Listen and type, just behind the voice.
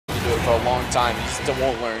for a long time. He still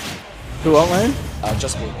won't learn. Who won't learn?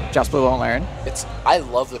 Just Blue. Just Blue won't learn. I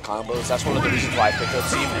love the combos. That's one of the reasons why I picked up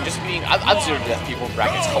Steve. And just being, I've zeroed death people in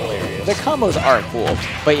brackets hilarious. The combos are cool,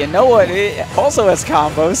 but you know what? It also has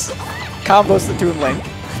combos. K0mBoS the Toon Link.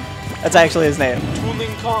 That's actually his name. Toon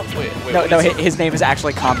Link wait. No, his name is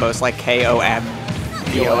actually K0mBoS, like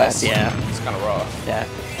K0mBoS. Yeah. It's kind of raw. Yeah.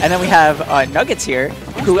 And then we have Nuggetz here,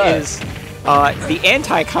 who is the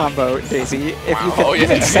anti-combo Daisy, if you can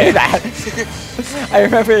even say that. I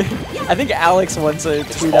remember, I think Alex once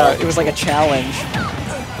tweeted out, it was like a challenge.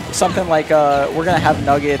 Something like, we're going to have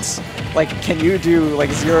Nuggetz, like, can you do like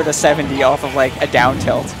 0 to 70 off of like a down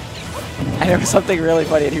tilt? And it was something really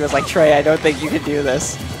funny, and he was like, Trey, I don't think you can do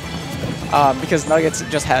this. Because Nuggetz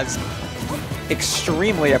just has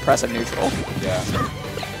extremely oppressive neutral. Yeah.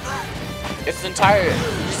 His entire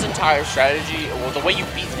strategy, well, the way you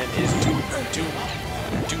beat him is do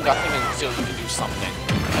nothing until you can do something.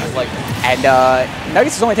 And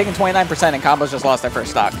Nuggetz is only taking 29%, and K0mBoS just lost their first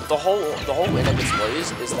stock. The whole way Nuggetz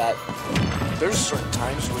plays is that there's certain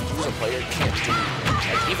times where you as a player can't do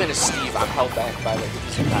anything. Like even as Steve, I'm held back by like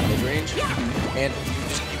using that mid range, and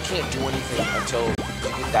you can't do anything until you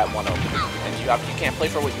get that one open. And you can't play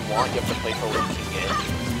for what you want. You have to play for what you can get.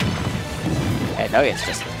 And Nuggetz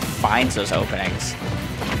just finds those openings.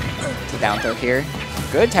 It's a down throw here.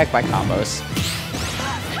 Good tech by K0mBoS.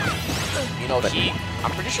 You know,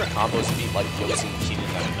 I'm pretty sure K0mBoS beat like Yoshi and Keaton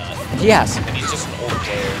that. He has. And he's just an old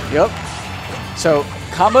player. Yep. So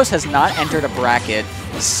K0mBoS has not entered a bracket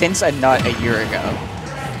since a nut a year ago.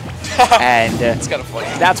 And it's kind of funny.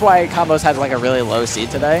 That's why K0mBoS has like a really low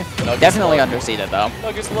seed today. Nuggetz Definitely luck. underseeded though.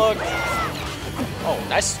 Nuggetz luck. Oh,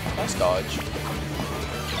 nice dodge.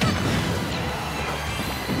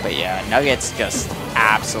 But yeah, Nuggetz just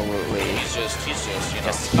absolutely. He's just you know.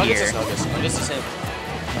 Just Nuggetz here. is Nuggetz. Nuggetz is him.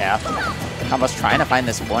 Yeah. K0mBoS trying to find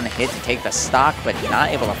this one hit to take the stock, but not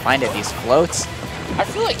able to find it. These floats. I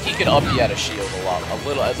feel like he could up you at a shield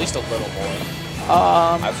at least a little more.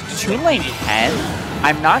 Toon Link can.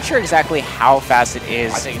 I'm not sure exactly how fast it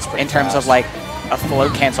is I think it's pretty in terms fast. of like a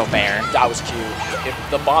float cancel bear. That was cute. If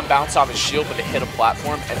the bomb bounced off his shield, but it hit a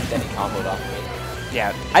platform, and then he comboed off of it.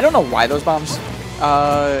 Yeah, I don't know why those bombs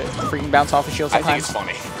freaking bounce off his shield sometimes. I think it's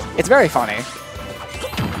funny. It's very funny.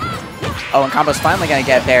 Oh, and K0mBoS finally gonna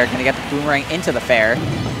get there, gonna get the boomerang into the fair.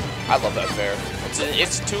 I love that fair.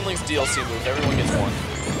 It's Toon Link's DLC move. Everyone gets one.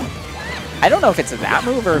 I don't know if it's that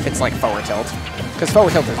move or if it's like forward tilt. Because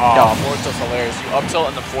forward tilt is dumb. Forward tilt's hilarious. You up tilt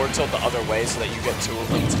and then forward tilt the other way so that you get Toon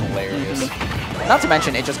Link. It's hilarious. Not to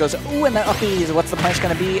mention, it just goes, ooh, and then up B's. What's the punish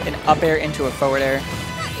gonna be? An up air into a forward air.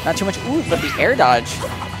 Not too much, ooh, but the air dodge.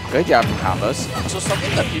 Good job from K0mBoS. So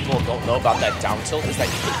something that people don't know about that down tilt is that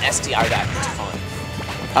you can SDI that a ton.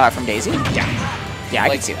 From Daisy? Yeah. Yeah, I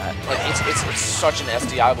can see that. Like it's such an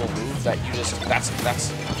SDI-able move that you just it's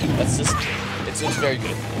very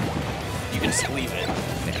good. You can just leave it.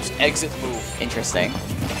 Just exit move. Interesting.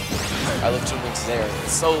 I love Toon Link's there.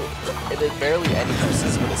 It's so it barely any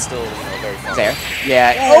uses, but it's still very fun. There.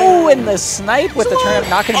 Yeah. Oh, and the snipe with the turnip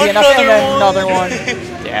not gonna be enough, and then another one.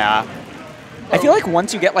 Yeah. I feel like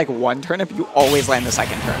once you get like one turnip, you always land the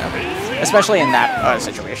second turnip, especially in that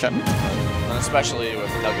situation. And especially with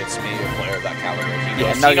Nuggetz being a player of that caliber, he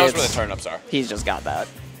knows where the turnips are. He's just got that.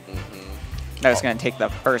 Nuggetz gonna take the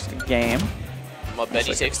first game. Well, I bet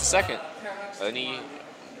he takes the second. Then he.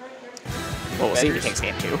 Well, we'll see if he takes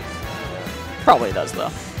game 2. Probably does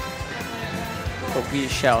though. But we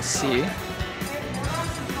shall see.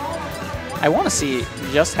 I want to see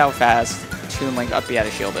just how fast Toon Link up B out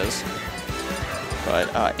of shield is.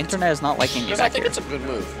 But internet is not liking me back I think here. it's a good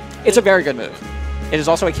move. It's a very good move. It is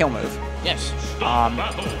also a kill move. Yes.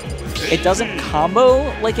 It doesn't combo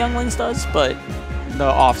like Younglings does, but the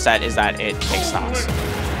offset is that it takes stocks.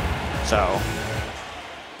 So,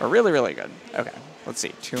 but really, really good. Okay, let's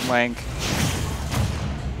see. Toon Link.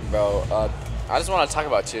 Bro, I just want to talk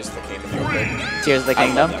about Tears of the Kingdom real quick. Tears of the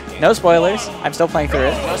Kingdom. No spoilers. I'm still playing through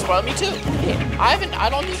it. No spoiler. Me too. Yeah. I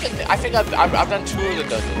think I've done 2 of the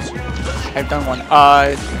dungeons. I've done 1.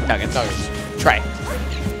 Nuggetz. Try.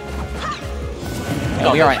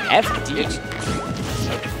 No, we are on FD.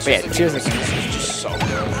 But yeah, Tears of the Kingdom. It's just so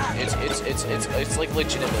good. It's like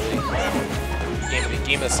legitimately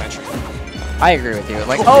game of the century. I agree with you.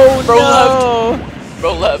 Like, oh bro no! Left.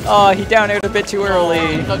 Bro left. Oh, he down aired a bit too early.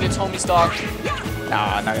 Nuggetz homie stock.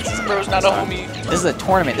 Nah, Nuggetz isn't. Bro's not a homie. This is a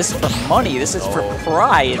tournament. This is for money. This is for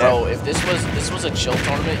pride. Bro, if this was a chill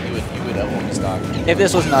tournament, you would have homie stock. If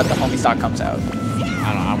this was not, the homie stock comes out. I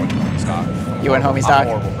don't know. I went homie stock. You went homie stock?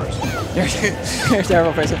 I'm a horrible person. You're a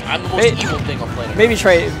terrible person. I'm the most evil thing on planet. Maybe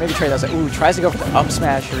Trey does it. Ooh, tries to go for the up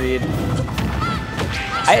smash read.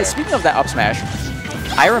 Speaking of that up smash,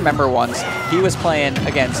 I remember once he was playing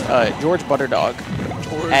against George Butterdog,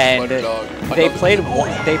 and they played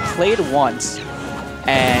once,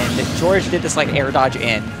 and George did this like air dodge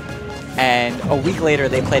in, and a week later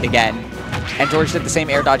they played again, and George did the same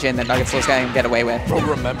air dodge in that Nuggetz was going to get away with,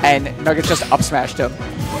 and Nuggetz just up smashed him,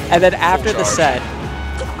 and then after the set,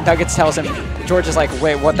 Nuggetz tells him, George is like,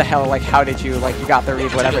 wait, what the hell? Like, how did you, like, you got the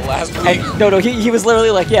read, whatever. And no, he was literally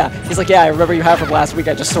like, yeah. He's like, yeah, I remember you had from last week.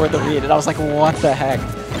 I just stored the read. And I was like, what the heck?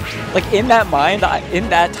 Like, in that mind, in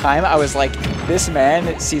that time, I was like, this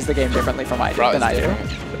man sees the game differently than I do.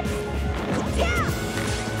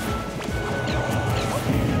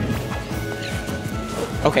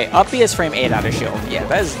 Okay, up B is frame 8 out of shield. Yeah,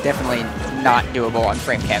 that is definitely not doable on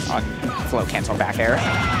flow cancel back air.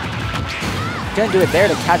 Gonna do it there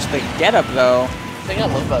to catch the get up though. The thing I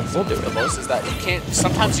love about the most is that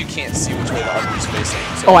sometimes you can't see which way the RB is facing.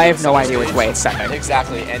 So I have no idea which way it's sending.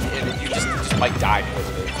 Exactly, and you just might die because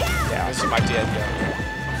of it. Yeah. Because you might dead.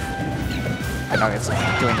 I know it's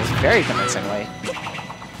doing this very convincingly.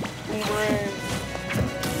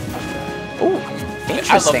 Ooh,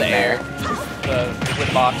 interesting there. The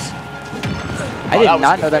win box. I did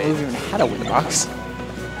not know that move even had a win box.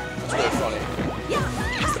 That's really funny.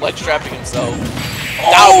 Ledge trapping himself.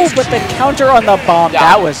 Oh, but the counter on the bomb,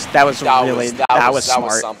 that was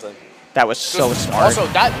smart. Something. That was so smart. Also,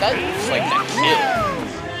 that was like that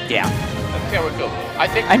kill. Yeah. That camera kill.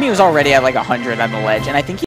 I mean, he was already at like 100 on the ledge, and I think